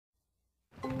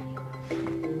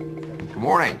Good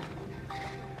morning.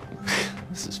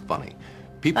 This is funny.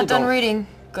 People Not done reading.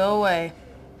 Go away.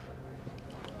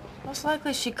 Most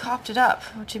likely she coughed it up.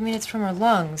 What do you mean it's from her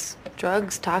lungs?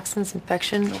 Drugs, toxins,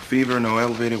 infection? No fever, no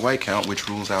elevated white count, which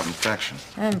rules out infection.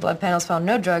 And blood panels found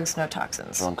no drugs, no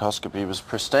toxins. Bronchoscopy was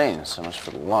pristine, so much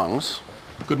for the lungs.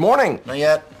 Good morning. Not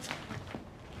yet.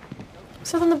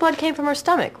 So then the blood came from her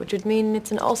stomach, which would mean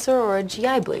it's an ulcer or a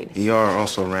GI bleed. ER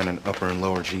also ran an upper and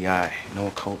lower GI. No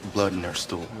occult blood in her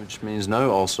stool. Which means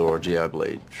no ulcer or GI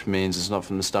bleed. Which means it's not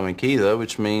from the stomach either,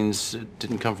 which means it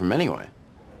didn't come from anywhere.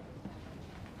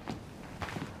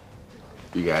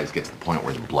 You guys get to the point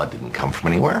where the blood didn't come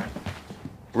from anywhere?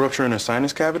 Rupture in her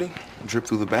sinus cavity? Drip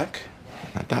through the back?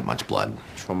 Not that much blood.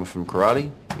 Trauma from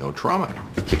karate? No trauma.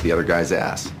 Kick the other guy's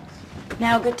ass.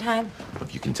 Now a good time?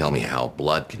 If you can tell me how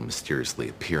blood can mysteriously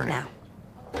appear now.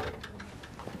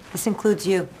 This includes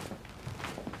you.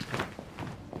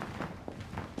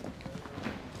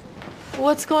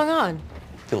 What's going on?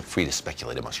 Feel free to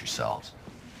speculate amongst yourselves.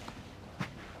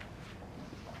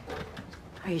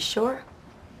 Are you sure?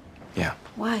 Yeah.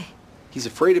 Why? He's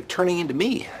afraid of turning into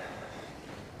me.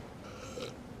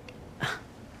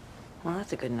 Well,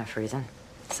 that's a good enough reason.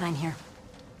 Sign here.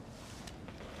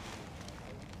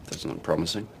 Doesn't look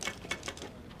promising.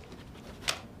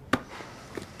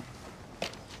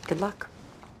 Good luck.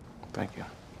 Thank you.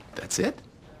 That's it?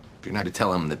 You're not to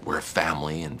tell him that we're a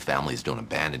family and families don't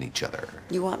abandon each other.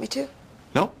 You want me to?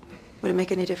 No? Would it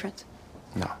make any difference?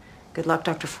 No. Good luck,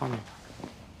 Dr. Foreman.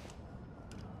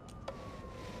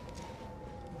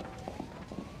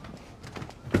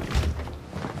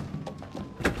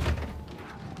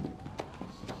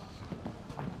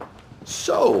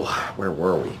 So, where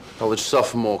were we? College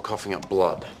sophomore coughing up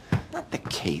blood. Not the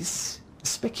case. The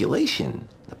speculation.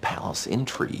 The palace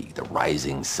intrigue. The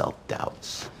rising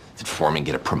self-doubts. Did Foreman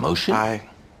get a promotion? I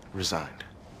resigned.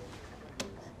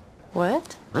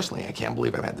 What? Personally, I can't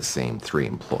believe I've had the same 3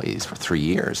 employees for 3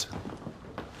 years.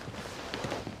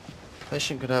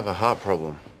 Patient could have a heart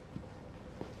problem.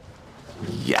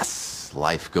 Yes,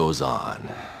 life goes on.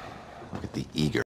 Look at the eager